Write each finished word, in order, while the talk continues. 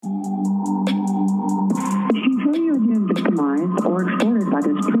by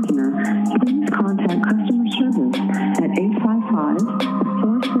this prisoner, please contact customer service at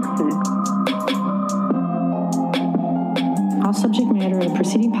 855-466. All subject matter of the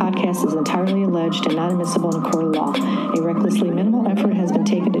preceding podcast is entirely alleged and not admissible in a court of law. A recklessly minimal effort has been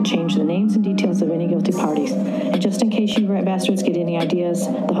taken to change the names and details of any guilty parties. And just in case you rat bastards get any ideas,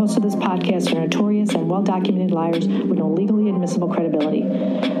 the hosts of this podcast are notorious and well-documented liars with no legally admissible credibility.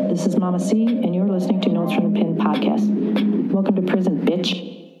 This is Mama C, and you're listening to Notes from the Pen podcast. Welcome to prison, bitch.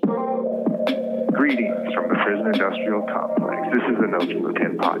 Greetings from the Prison Industrial Complex. This is the Notes from the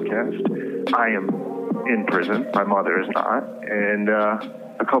Pen podcast. I am in prison. My mother is not. And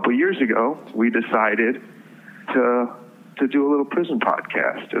a couple years ago, we decided to do a little prison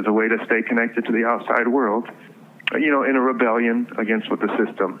podcast as a way to stay connected to the outside world, you know, in a rebellion against what the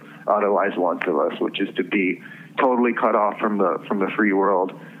system otherwise wants of us, which is to be totally cut off from the free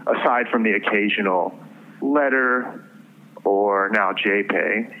world, aside from the occasional letter or now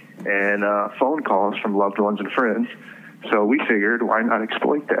JPay and phone calls from loved ones and friends. So we figured, why not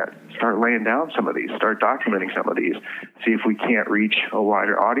exploit that? Start laying down some of these, start documenting some of these, see if we can't reach a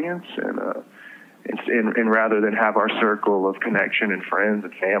wider audience, and rather than have our circle of connection and friends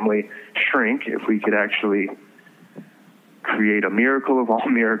and family shrink, if we could actually create a miracle of all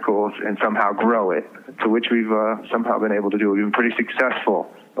miracles and somehow grow it, to which we've somehow been able to do. We've been pretty successful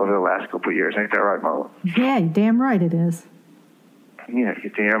over the last couple of years. Ain't that right, Mama? Yeah, you're damn right it is. Yeah,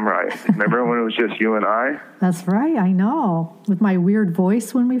 you're damn right. Remember when it was just you and I? That's right, I know. With my weird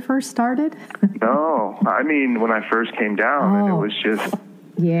voice when we first started? No, I mean when I first came down, and it was just...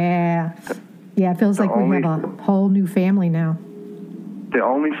 Yeah. Yeah, it feels like we have a whole new family now. The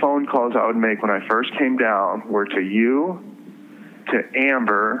only phone calls I would make when I first came down were to you, to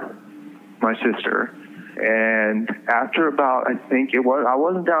Amber, my sister, and after about, I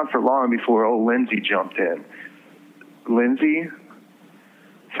wasn't down for long before old Lindsay jumped in. Lindsay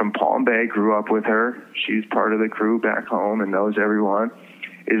from Palm Bay, grew up with her. She's part of the crew back home and knows everyone.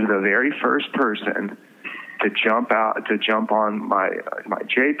 Is the very first person to jump on my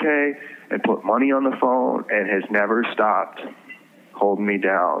JPay and put money on the phone, and has never stopped holding me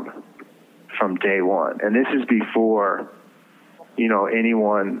down from day one. And this is before, you know,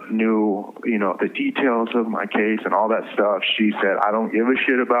 anyone knew, you know, the details of my case and all that stuff. She said, I don't give a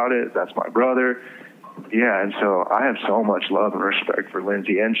shit about it. That's my brother. Yeah, and so I have so much love and respect for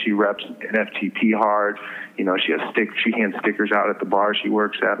Lindsay, and she reps NFTP hard. You know, she hands stickers out at the bar she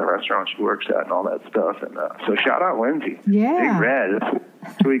works at, the restaurant she works at, and all that stuff. And so shout out Lindsay. Yeah. Big Red.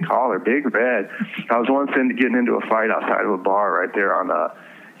 That's what we call her, Big Red. I was once getting into a fight outside of a bar right there on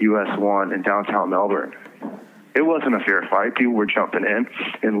US 1 in downtown Melbourne. It wasn't a fair fight. People were jumping in.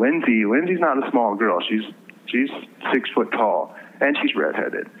 And Lindsay's not a small girl. She's 6 foot tall, and she's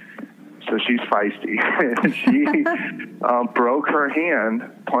redheaded. So she's feisty. And she broke her hand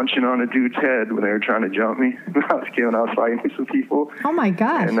punching on a dude's head when they were trying to jump me. I was fighting some people. Oh, my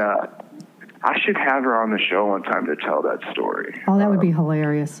gosh. And I should have her on the show one time to tell that story. Oh, that would be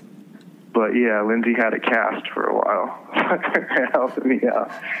hilarious. But, yeah, Lindsay had a cast for a while, helping me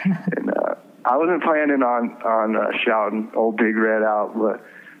out. And I wasn't planning on shouting old Big Red out, but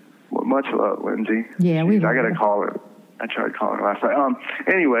much love, Lindsay. Yeah, I got to call her. I tried calling her last night.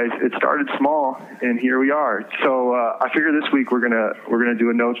 Anyways, it started small, and here we are. So I figure this week we're gonna do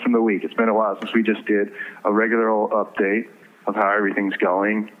a Notes from the Week. It's been a while since we just did a regular old update of how everything's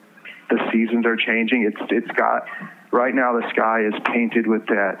going. The seasons are changing. It's got right now the sky is painted with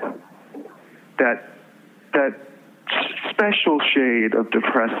that special shade of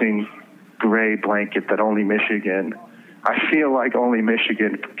depressing gray blanket that only Michigan, I feel like only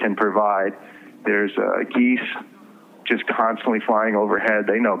Michigan can provide. There's geese just constantly flying overhead.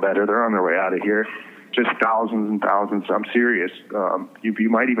 They know better. They're on their way out of here. Just thousands and thousands. I'm serious. You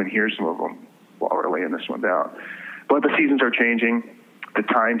might even hear some of them while we're laying this one down. But the seasons are changing. The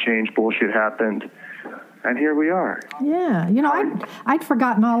time change bullshit happened. And here we are. Yeah. You know, I'd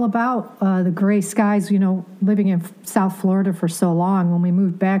forgotten all about the gray skies, you know, living in South Florida for so long. When we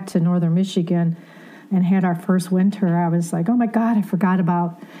moved back to northern Michigan and had our first winter, I was like, oh, my God, I forgot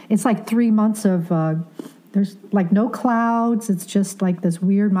about. It's like 3 months of there's like no clouds. It's just like this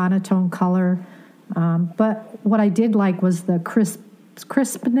weird monotone color. But what I did like was the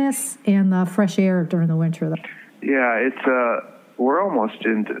crispness and the fresh air during the winter. Yeah, it's we're almost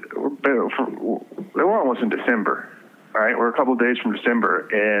in December. All right, we're a couple of days from December,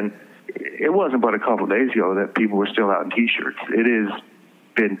 and it wasn't but a couple of days ago that people were still out in T-shirts. It has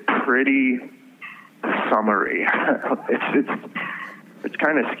been pretty summery. It's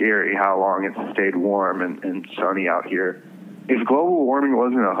kind of scary how long it's stayed warm and sunny out here if global warming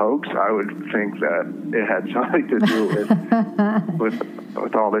wasn't a hoax, I would think that it had something to do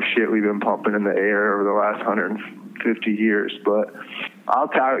with all the shit we've been pumping in the air over the last 150 years. But I'll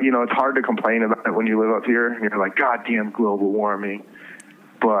tell you, it's hard to complain about it when you live up here and you're like, God damn global warming.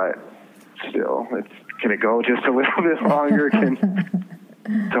 But still, can it go just a little bit longer? Can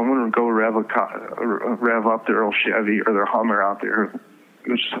someone go rev up their old Chevy or their Hummer out there?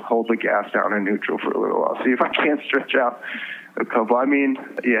 Just hold the gas down in neutral for a little while. See if I can't stretch out a couple. I mean,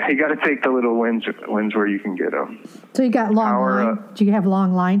 yeah, you got to take the little wins where you can get them. So you got long lines? Do you have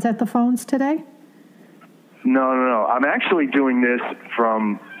long lines at the phones today? No. I'm actually doing this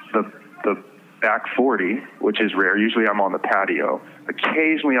from the back 40, which is rare. Usually I'm on the patio.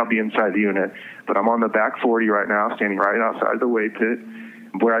 Occasionally I'll be inside the unit, but I'm on the back 40 right now, standing right outside the weigh pit,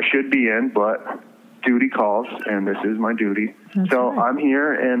 where I should be in, but duty calls, and this is my duty. That's so right. I'm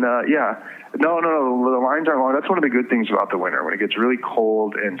here, and no, the lines aren't long. That's one of the good things about the winter. When it gets really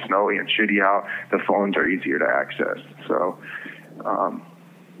cold and snowy and shitty out, the phones are easier to access. So,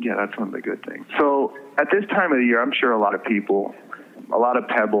 that's one of the good things. So at this time of the year, I'm sure a lot of people, a lot of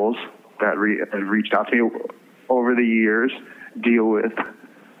pebbles that have reached out to me over the years deal with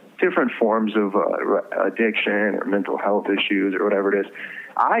different forms of addiction or mental health issues or whatever it is.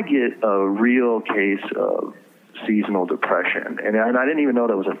 I get a real case of seasonal depression, and I didn't even know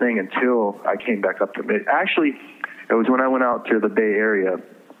that was a thing until I came back up to Mid. Actually, it was when I went out to the Bay Area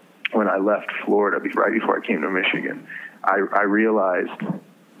when I left Florida, right before I came to Michigan. I realized,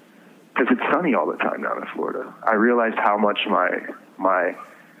 because it's sunny all the time down in Florida, I realized how much my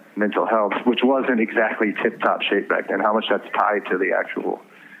mental health, which wasn't exactly tip-top shape back then, how much that's tied to the actual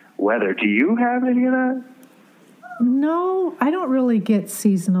weather. Do you have any of that? No, I don't really get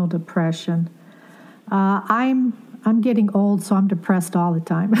seasonal depression. I'm getting old, so I'm depressed all the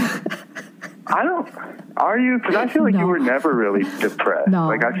time. Are you? Because I feel like you were never really depressed. No.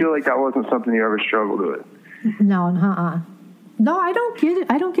 Like, I feel like that wasn't something you ever struggled with. No, No, I don't get it.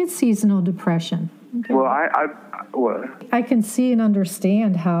 I don't get seasonal depression. Okay. Well, what? I can see and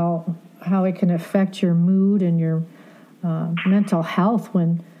understand how it can affect your mood and your mental health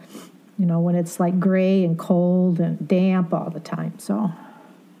when it's like gray and cold and damp all the time. So.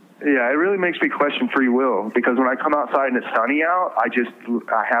 Yeah, it really makes me question free will, because when I come outside and it's sunny out,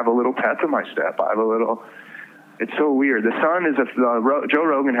 I have a little pep in my step. It's so weird. The sun is Joe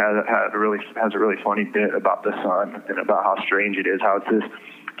Rogan has a really funny bit about the sun and about how strange it is, how it's this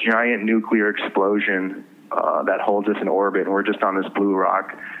giant nuclear explosion that holds us in orbit, and we're just on this blue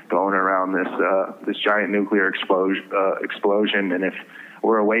rock going around this giant nuclear explosion, and if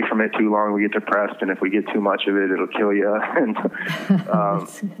we're away from it too long, we get depressed, and if we get too much of it, it'll kill you. And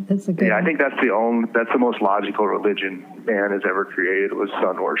that's a good one. I think that's the most logical religion man has ever created, was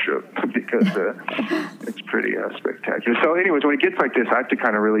sun worship, because it's pretty spectacular. So anyways, when it gets like this, I have to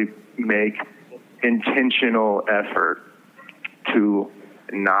kind of really make intentional effort to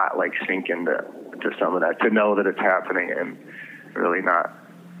not sink into some of that, to know that it's happening and really not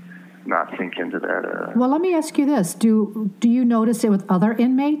sink into that. Well, let me ask you this: Do you notice it with other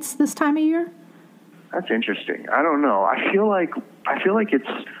inmates this time of year? That's interesting. I don't know. I feel like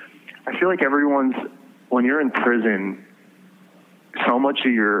everyone's, when you're in prison, so much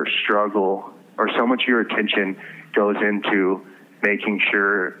of your struggle or so much of your attention goes into making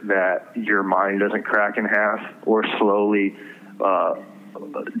sure that your mind doesn't crack in half or slowly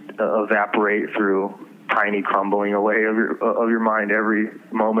evaporate through tiny crumbling away of your mind every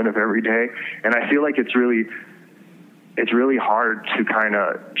moment of every day. And I feel like it's really hard to kind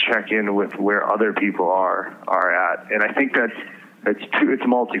of check in with where other people are at. And I think it's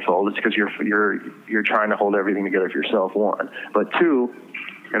multifold. It's because you're trying to hold everything together for yourself, one. But two,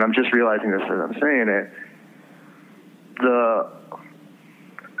 and I'm just realizing this as I'm saying it,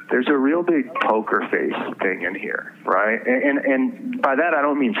 there's a real big poker face thing in here, right? And by that I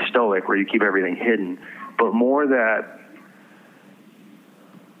don't mean stoic, where you keep everything hidden, but more that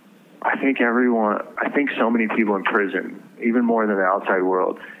I think so many people in prison, even more than the outside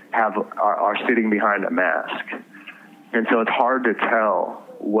world, are sitting behind a mask. And so it's hard to tell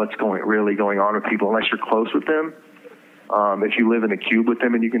what's really going on with people unless you're close with them. If you live in a cube with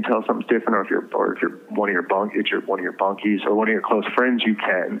them and you can tell something's different, or if you're one of your bunkies or one of your close friends, you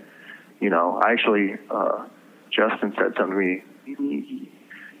can. I actually, Justin said something to me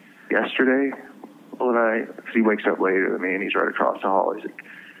yesterday. Because he wakes up later than me and he's right across the hall. He's like,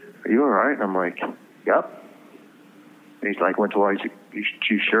 "Are you all right?" And I'm like, "Yep." And he's like, "Went to why?" He's like,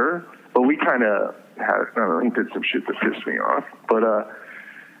 "You sure?" But we kind of he did some shit that pissed me off. But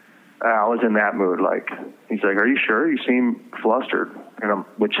I was in that mood. Like, he's like, "Are you sure? You seem flustered." And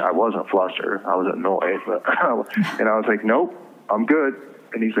which I wasn't flustered. I was annoyed, but and I was like, "Nope, I'm good."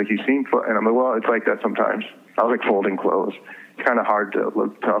 And he's like, "You seem," and I'm like, "Well, it's like that sometimes." I was like folding clothes. It's kind of hard to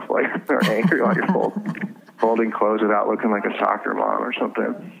look tough, like, or angry while you're folding clothes without looking like a soccer mom or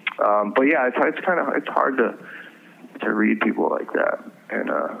something. But yeah, it's hard to read people like that. And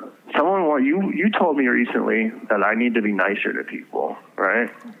you told me recently that I need to be nicer to people, right?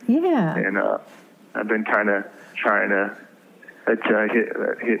 Yeah. And I've been kind of trying to.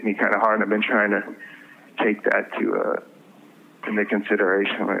 That hit me kind of hard. And I've been trying to take that into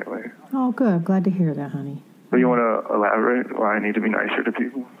consideration lately. Oh, good. Glad to hear that, honey. But you want to elaborate why I need to be nicer to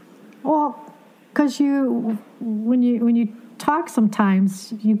people? Well, because when you talk,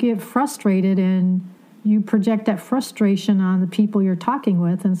 sometimes you get frustrated and you project that frustration on the people you're talking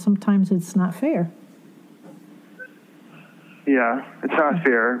with, and sometimes it's not fair. Yeah, it's not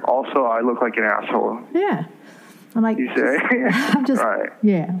fair. Also, I look like an asshole. Yeah. I'm like, you say? I'm just, right.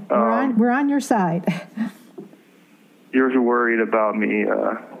 Yeah, we're on your side. You're worried about me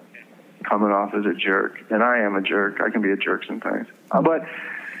coming off as a jerk, and I am a jerk. I can be a jerk sometimes.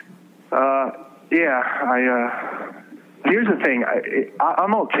 Here's the thing.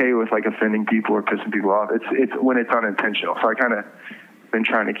 I'm okay with like offending people or pissing people off. It's when it's unintentional. So I kind of been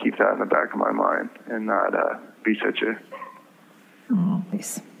trying to keep that in the back of my mind and not be such a. Oh,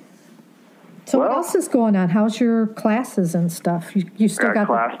 nice. So what else is going on? How's your classes and stuff? You still got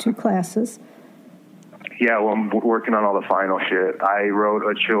the 2 classes. Yeah, well, I'm working on all the final shit. I wrote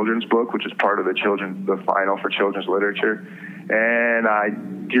a children's book, which is part of the final for children's literature.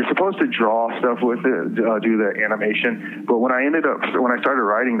 And you're supposed to draw stuff with it, do the animation. But when I started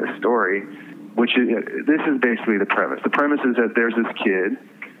writing this story, this is basically the premise. The premise is that there's this kid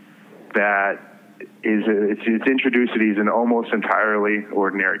that it's introduced that he's an almost entirely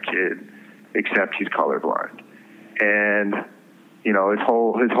ordinary kid, except he's colorblind. And you know, his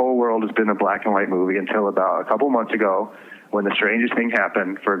whole world has been a black and white movie until about a couple months ago, when the strangest thing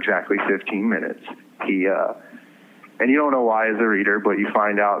happened for exactly 15 minutes. And you don't know why as a reader, but you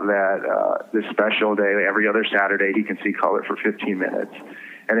find out that this special day, every other Saturday, he can see color for 15 minutes.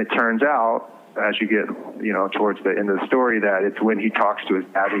 And it turns out, as you get, towards the end of the story, that it's when he talks to his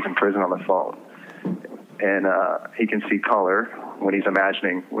dad who's in prison on the phone. And he can see color when he's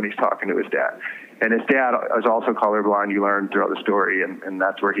talking to his dad. And his dad is also colorblind, you learn throughout the story, and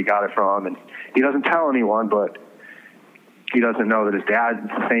that's where he got it from. And he doesn't tell anyone, but he doesn't know that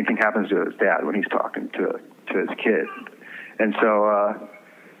the same thing happens to his dad when he's talking to his kid. And so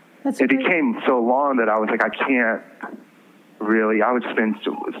it became so long that I was like, I can't really, I would spend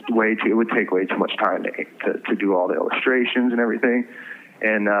it would take way too much time to do all the illustrations and everything.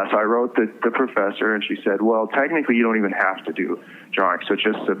 And so I wrote the professor, and she said, well, technically you don't even have to do drawings, so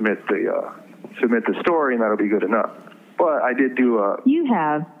just submit the story, and that'll be good enough. But I did do You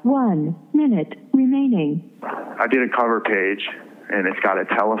have 1 minute remaining. I did a cover page, and it's got a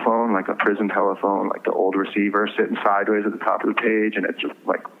telephone, like a prison telephone, like the old receiver sitting sideways at the top of the page, and it's just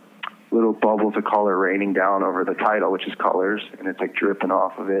like little bubbles of color raining down over the title, which is colors, and it's like dripping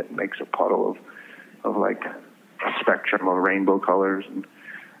off of it. It makes a puddle of like a spectrum of rainbow colors and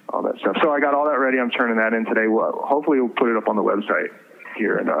all that stuff. So I got all that ready. I'm turning that in today. Well, hopefully we'll put it up on the website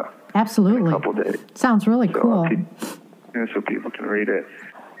here in absolutely a couple days. Sounds really cool. So people can read it.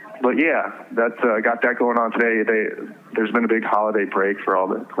 But yeah, that's got that going on today. There's been a big holiday break for all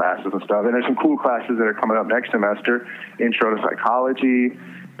the classes and stuff, and there's some cool classes that are coming up next semester. Intro to psychology,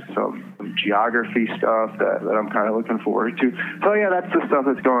 some geography stuff that I'm kind of looking forward to. So yeah, that's the stuff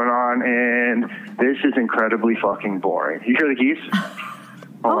that's going on, and this is incredibly fucking boring. You hear the geese?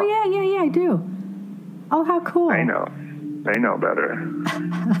 Yeah, I do. Oh, how cool. I know. They know better.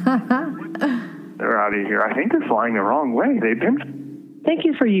 They're out of here. I think they're flying the wrong way. Thank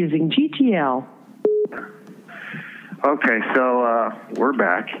you for using GTL. Okay, so we're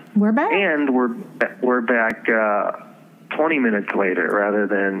back. We're back? And we're back 20 minutes later rather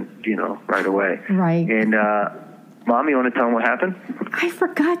than, right away. Right. And, Mom, you want to tell them what happened? I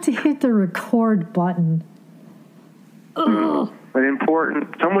forgot to hit the record button. Ugh.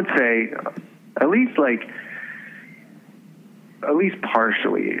 Some would say, at least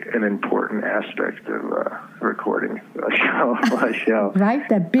partially an important aspect of recording a show. Right?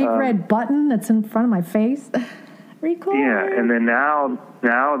 That big red button that's in front of my face. Record. Yeah, and then now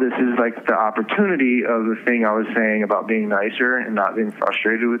this is like the opportunity of the thing I was saying about being nicer and not being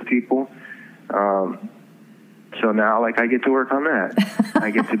frustrated with people. So now, I get to work on that. I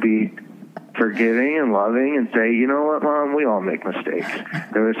get to be forgiving and loving and say, you know what, Mom, we all make mistakes.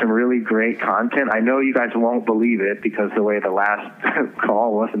 There was some really great content. I know you guys won't believe it because the way the last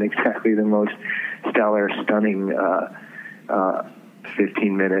call wasn't exactly the most stellar, stunning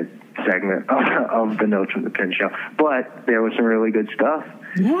 15-minute segment of the Notes from the Pen show. But there was some really good stuff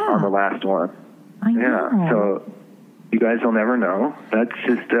on the last one. I know. Yeah, so you guys will never know. That's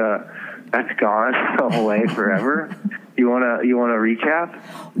just that's gone away forever. You wanna recap?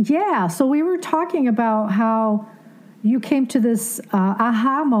 Yeah. So we were talking about how you came to this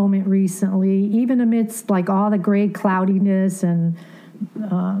aha moment recently, even amidst like all the gray cloudiness and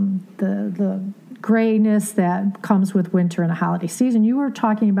the grayness that comes with winter and the holiday season. You were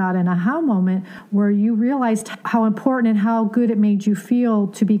talking about an aha moment where you realized how important and how good it made you feel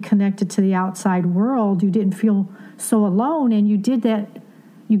to be connected to the outside world. You didn't feel so alone, and you did that.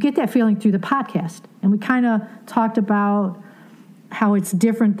 You get that feeling through the podcast. And we kind of talked about how it's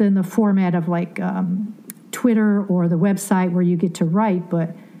different than the format of like Twitter or the website where you get to write,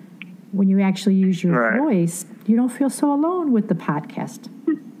 but when you actually use your voice, you don't feel so alone with the podcast.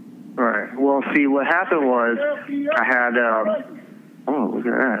 Right. Well, see, what happened was I had, look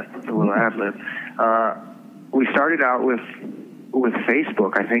at that, a little ad-lib. We started out with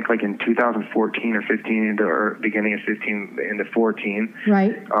Facebook, I think like in 2014 or 15, or beginning of 15 into 14.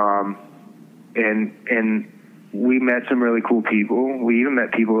 Right. And we met some really cool people. We even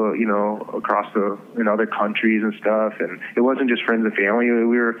met people, you know, across in other countries and stuff. And it wasn't just friends and family.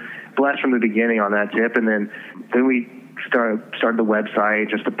 We were blessed from the beginning on that tip. And then we started the website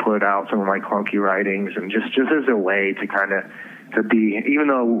just to put out some of my clunky writings, and just as a way to kind of to be, even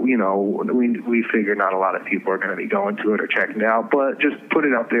though, you know, we figured not a lot of people are going to be going to it or checking it out, but just put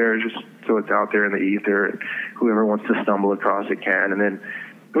it out there just so it's out there in the ether, and whoever wants to stumble across it can. And then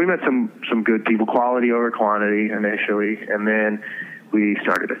we met some good people, quality over quantity initially, and then we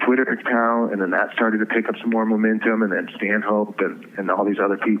started a Twitter account, and then that started to pick up some more momentum, and then Stanhope and all these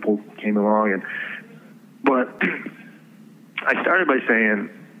other people came along. But I started by saying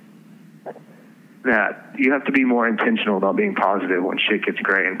that you have to be more intentional about being positive when shit gets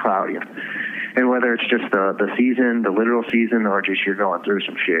gray and cloudy. And whether it's just the season, the literal season, or just you're going through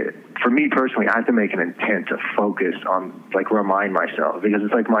some shit. For me personally, I have to make an intent to focus on, like, remind myself, because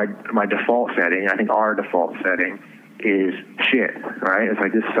it's like my default setting, I think our default setting is shit, right? It's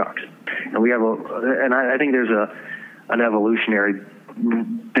like, this sucks. And we have I think there's an evolutionary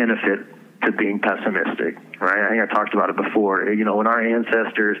benefit to being pessimistic, right? I think I talked about it before. You know, when our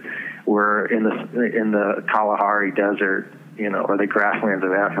ancestors were in the Kalahari Desert, you know, or the grasslands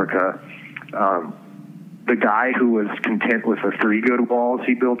of Africa, the guy who was content with the 3 good walls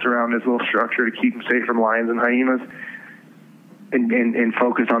he built around his little structure to keep him safe from lions and hyenas, and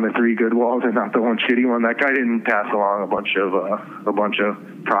focus on the 3 good walls and not the one shitty one, that guy didn't pass along a bunch of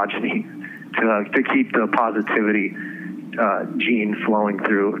progeny to keep the positivity gene flowing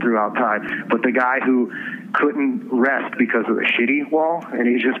throughout time. But the guy who couldn't rest because of the shitty wall, and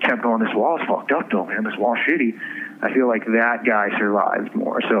he just kept going, this wall's fucked up though, man, this wall's shitty, I feel like that guy survived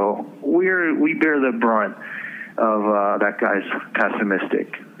more. So we bear the brunt of that guy's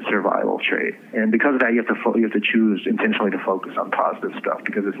pessimistic survival trait, and because of that, you have to choose intentionally to focus on positive stuff,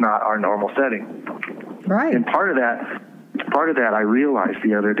 because it's not our normal setting. Right. And part of that I realized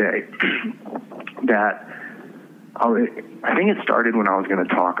the other day that I think it started when I was going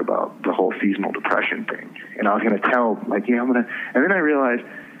to talk about the whole seasonal depression thing, and I was going to tell, like, yeah, I'm going to, and then I realized,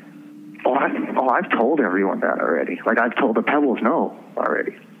 I've told everyone that already. Like, I've told the Pebbles no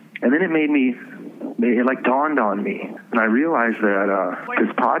already. And then it like dawned on me, and I realized that this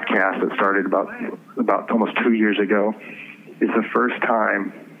podcast that started about almost 2 years ago is the first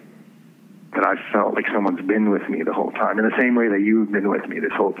time that I've felt like someone's been with me the whole time, in the same way that you've been with me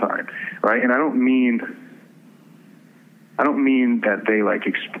this whole time, right? And I don't mean that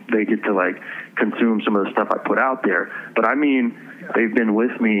they get to like consume some of the stuff I put out there, but I mean they've been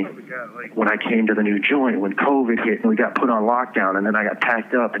with me when I came to the new joint, when COVID hit and we got put on lockdown, and then I got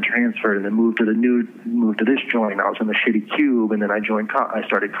packed up and transferred and then moved to this joint. I was in the shitty cube, and then I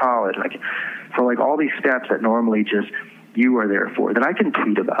started college. So like all these steps that normally just you are there for, that I can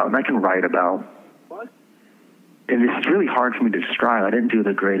tweet about and I can write about. And it's really hard for me to describe. I didn't do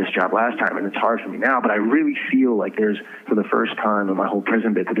the greatest job last time, and it's hard for me now, but I really feel like there's, for the first time in my whole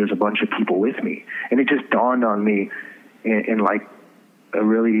prison bit, that there's a bunch of people with me. And it just dawned on me in like a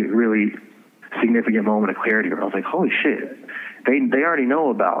really, really significant moment of clarity where I was like, holy shit, they already know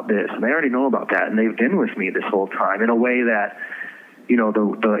about this, and they already know about that, and they've been with me this whole time in a way that, you know,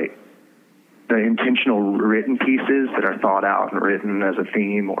 the intentional written pieces that are thought out and written as a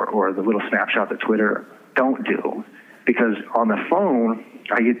theme, or the little snapshot that Twitter don't do. Because on the phone,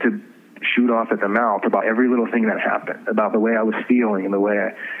 I get to shoot off at the mouth about every little thing that happened, about the way I was feeling and the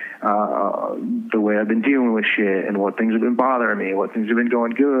way I've been dealing with shit and what things have been bothering me, what things have been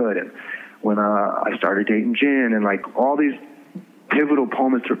going good, and when I started dating Jen, and like all these pivotal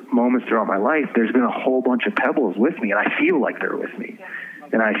moments throughout my life, there's been a whole bunch of pebbles with me, and I feel like they're with me.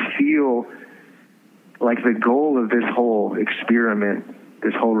 And I feel like the goal of this whole experiment,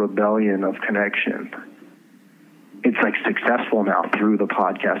 this whole rebellion of connection, it's like successful now through the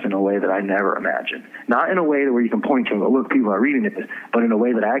podcast in a way that I never imagined. Not in a way where you can point to and go, look, people are reading this, but in a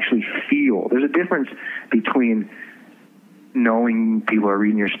way that I actually feel. There's a difference between knowing people are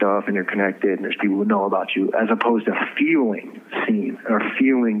reading your stuff and you're connected and there's people who know about you, as opposed to feeling seen or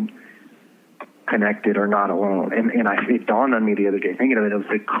feeling connected or not alone. And it dawned on me the other day, thinking of it, it was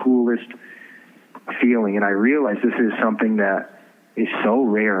the coolest feeling. And I realized this is something that is so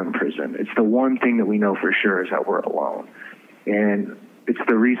rare in prison. It's the one thing that we know for sure is that we're alone. And it's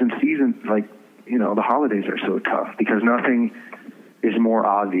the reason seasons, like, the holidays are so tough, because nothing is more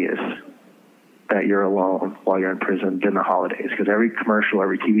obvious that you're alone while you're in prison than the holidays. Because every commercial,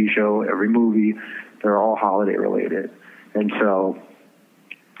 every TV show, every movie, they're all holiday related. And so,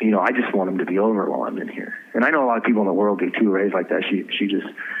 I just want them to be over while I'm in here. And I know a lot of people in the world do too. Ray's like that.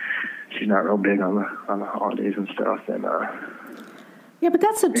 She's not real big on the holidays and stuff. And yeah, but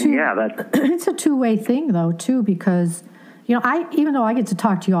that's it's a two-way thing though too, because even though I get to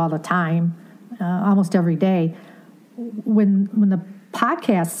talk to you all the time, almost every day, when the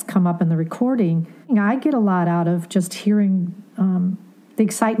podcasts come up in the recording, I get a lot out of just hearing the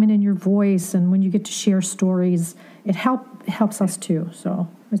excitement in your voice, and when you get to share stories, it helps us too. So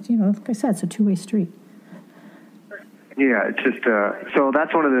it's, like I said, it's a two-way street. Yeah, it's just so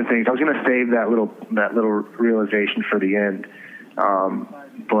that's one of the things. I was going to save that little realization for the end,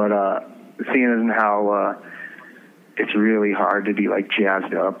 but seeing as how it's really hard to be like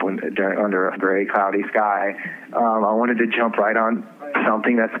jazzed up under a gray, cloudy sky, I wanted to jump right on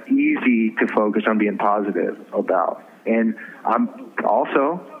something that's easy to focus on being positive about. And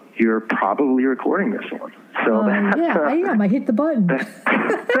you're probably recording this one. So I am. I hit the button. That's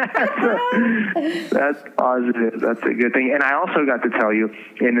positive. That's a good thing. And I also got to tell you,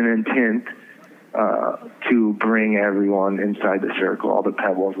 in an intent to bring everyone inside the circle, all the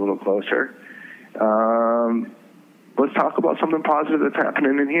pebbles a little closer, let's talk about something positive that's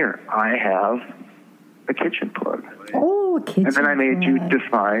happening in here. I have a kitchen plug. Oh, a kitchen plug. And then I made you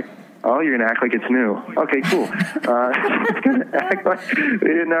define. Oh, you're going to act like it's new. Okay, cool. Act like we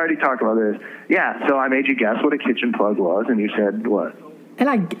didn't already talk about this. Yeah, so I made you guess what a kitchen plug was, and you said what? And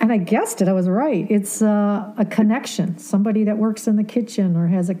I guessed it. I was right. It's a connection. Somebody that works in the kitchen or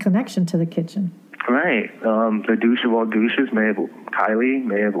has a connection to the kitchen. Right. The douche of all douches, Kylie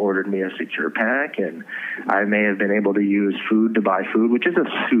may have ordered me a secure pack, and I may have been able to use food to buy food, which is a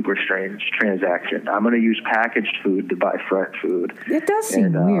super strange transaction. I'm going to use packaged food to buy fresh food. It does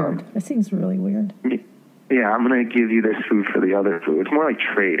seem weird. It seems really weird. Yeah, I'm going to give you this food for the other food. It's more like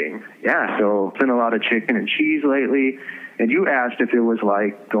trading. Yeah, so it's been a lot of chicken and cheese lately. And you asked if it was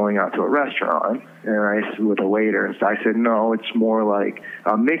like going out to a restaurant, and with a waiter, and so I said no. It's more like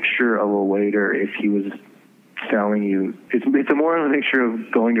a mixture of a waiter if he was selling you. It's more of a mixture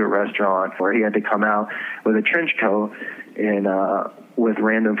of going to a restaurant where he had to come out with a trench coat and with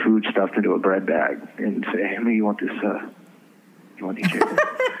random food stuffed into a bread bag and say, "Hey, you want this? You want these chicken?"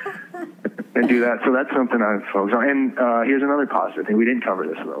 and do that. So that's something I've focused on. And here's another positive thing. We didn't cover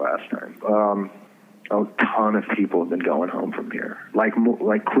this the last time. A ton of people have been going home from here, like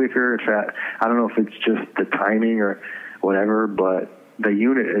quicker. I don't know if it's just the timing or whatever, but the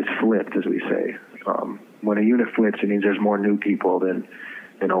unit is flipped, as we say. When a unit flips, it means there's more new people than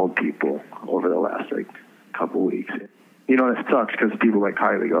old people over the last couple weeks. It sucks because people like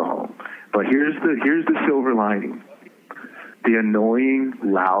Kylie go home. But here's the silver lining. The annoying,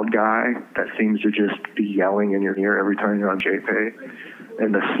 loud guy that seems to just be yelling in your ear every time you're on JPay,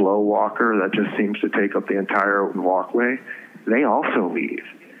 and the slow walker that just seems to take up the entire walkway, they also leave.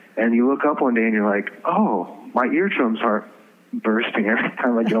 And you look up one day and you're like, oh, my eardrums aren't bursting every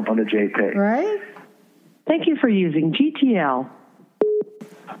time I jump on the JPay. Right? Thank you for using GTL.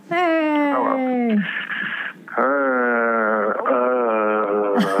 Hey!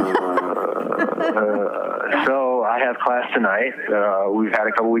 So I have class tonight. We've had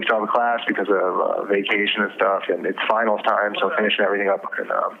a couple weeks off of class because of vacation and stuff, and it's finals time, so finishing everything up. And,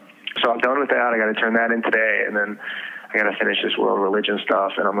 so I'm done with that. I got to turn that in today, and then I got to finish this world religion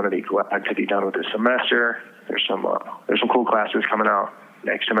stuff, and I'm going to be glad to be done with this semester. There's some cool classes coming out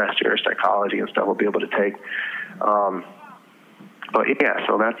next semester, psychology and stuff we'll be able to take. But yeah,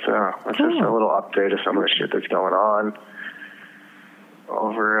 so that's cool. Just a little update of some of the shit that's going on.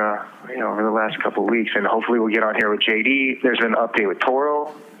 over the last couple of weeks, and hopefully we'll get on here with JD. There's been an update with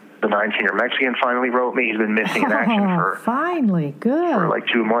Toro. The 9-finger Mexican finally wrote me. He's been missing in action finally, good. for like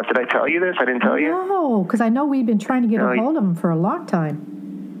 2 months. Did I tell you this? I didn't tell you? No, because I know we've been trying to get a hold of him for a long time.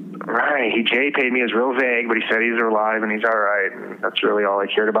 Right. Jay paid me. It was real vague, but he said he's alive and he's all right. And that's really all I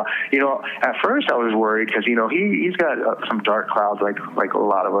cared about. At first I was worried because, he's got some dark clouds like a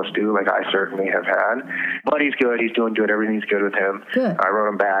lot of us do, like I certainly have had. But he's good. He's doing good. Everything's good with him. Good. I wrote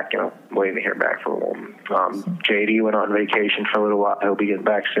him back, waiting to hear back from him. JD went on vacation for a little while. He'll be getting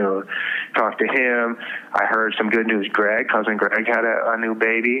back soon. Talked to him. I heard some good news. Cousin Greg had a new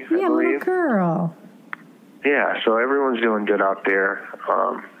baby, I believe. Little girl. Yeah, so everyone's doing good out there.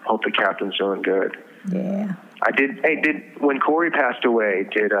 Hope the captain's doing good. Yeah. When Corey passed away,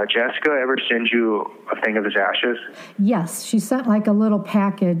 did Jessica ever send you a thing of his ashes? Yes, she sent like a little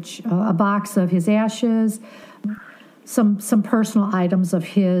package, a box of his ashes, some personal items of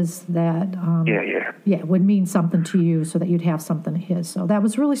his that would mean something to you, so that you'd have something of his. So that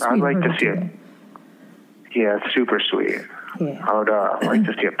was really sweet. I'd like to see it. Yeah, it's super sweet. Yeah. I would like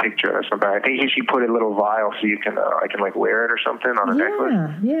to see a picture or something. I think she put a little vial so you can I can wear it or something on a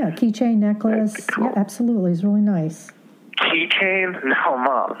necklace. Yeah, keychain necklace. Cool. Yeah, absolutely. It's really nice. Keychain? No,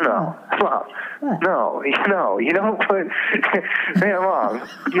 Mom. No. Mom. What? No, you don't put, man, Mom,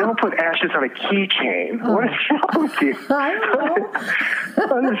 you don't put ashes on a keychain. What is wrong with you? I don't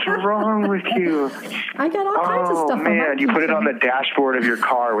know. What is wrong with you? I got all kinds of stuff. Oh, man, you put it on the dashboard of your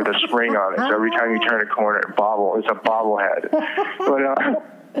car with a spring on it. So every time you turn a corner, it's a bobblehead. But,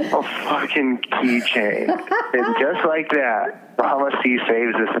 a fucking keychain. And just like that, Mama C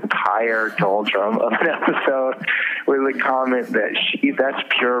saves this entire doldrum of an episode with a comment that that's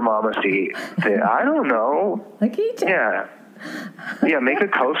pure Mama C. I don't know. A keychain. Yeah, make a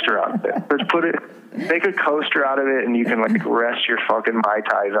coaster out of it. Make a coaster out of it, and you can rest your fucking Mai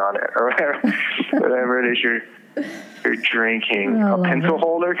Tais on it, or whatever it is you're drinking. A pencil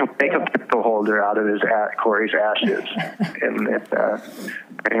holder? Make a pencil holder out of Corey's ashes. And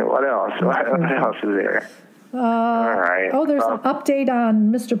what else? What else is there? All right. Oh, there's an update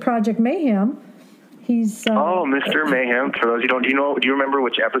on Mr. Project Mayhem. He's Mr. Mayhem. For those who don't, do you remember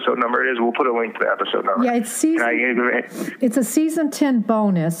which episode number it is? We'll put a link to the episode number. Yeah, it's a season 10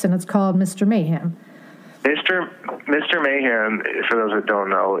 bonus, and it's called Mr. Mayhem. Mr. Mayhem, for those that don't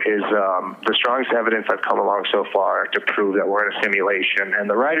know, is the strongest evidence I've come along so far to prove that we're in a simulation. And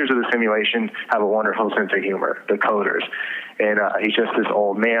the writers of the simulation have a wonderful sense of humor, the coders. And he's just this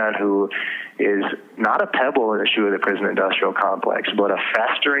old man who is not a pebble in the shoe of the prison industrial complex, but a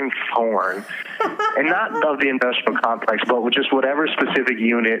festering thorn. And not of the industrial complex, but with just whatever specific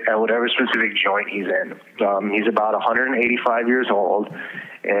unit and whatever specific joint he's in. He's about 185 years old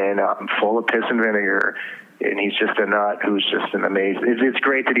and full of piss and vinegar. And he's just a nut who's just an amazing. It's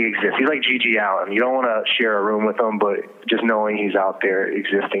great that he exists. He's like G.G. Allen. You don't want to share a room with him, but just knowing he's out there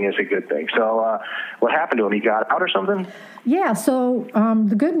existing is a good thing. So what happened to him? He got out or something? Yeah, so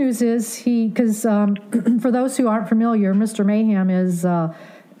the good news is because for those who aren't familiar, Mr. Mayhem is a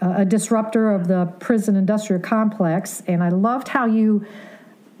disruptor of the prison industrial complex. And I loved how you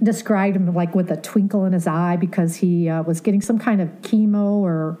described him with a twinkle in his eye because he was getting some kind of chemo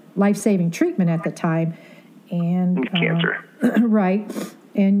or life-saving treatment at the time. And cancer. Right.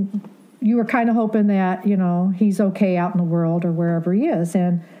 And you were kind of hoping that, he's okay out in the world or wherever he is.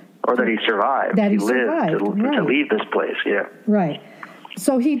 Or that he survived. That he lived to leave this place, yeah. Right.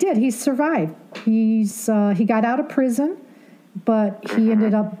 So he did. He survived. He got out of prison, but he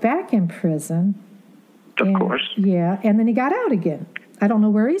ended up back in prison. Of course. Yeah, and then he got out again. I don't know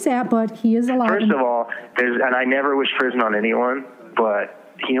where he's at, but he is alive. First of all, and I never wish prison on anyone,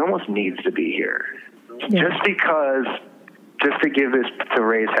 but he almost needs to be here. Yeah. Just to give this, to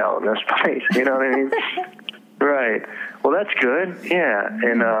raise hell in this place. You know what I mean? Right. Well, that's good. Yeah.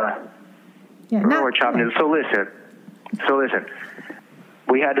 And we're chopping it. So listen.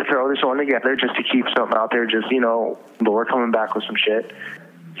 We had to throw this one together just to keep something out there. Just, but we're coming back with some shit.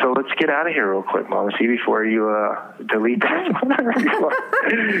 So let's get out of here real quick, Mama C, before you delete that.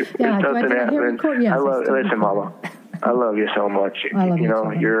 Yeah, doesn't happen. Yes, listen, Mama. I love you so much. I love you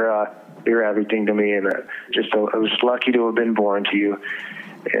too. You're everything to me, and I was lucky to have been born to you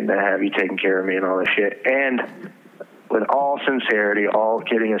and to have you taking care of me and all this shit. And with all sincerity, all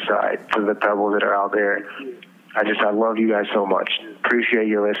kidding aside, to the pebbles that are out there, I love you guys so much. Appreciate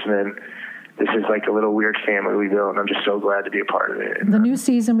you listening. This is like a little weird family we built, and I'm just so glad to be a part of it. The new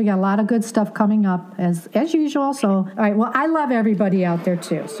season, we got a lot of good stuff coming up, as usual. So, all right, well, I love everybody out there,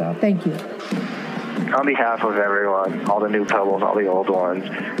 too, so thank you. on behalf of everyone, all the new Pebbles, all the old ones,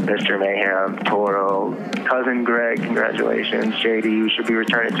 Mr. Mayhem, Toro, Cousin Greg, congratulations. JD, you should be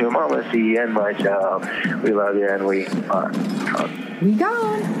returning to Mama C and myself. We love you, and we are gone. We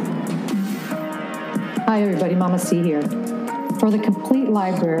gone. Hi, everybody. Mama C here. For the complete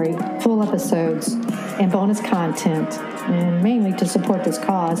library, full episodes, and bonus content, and mainly to support this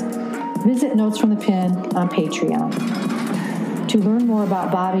cause, visit Notes from the Pen on Patreon. To learn more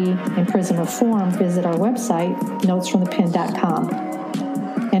about Bobby and prison reform, visit our website, notesfromthepen.com,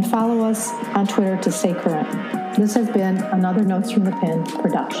 and follow us on Twitter to stay current. This has been another Notes from the Pen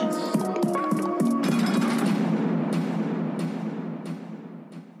production.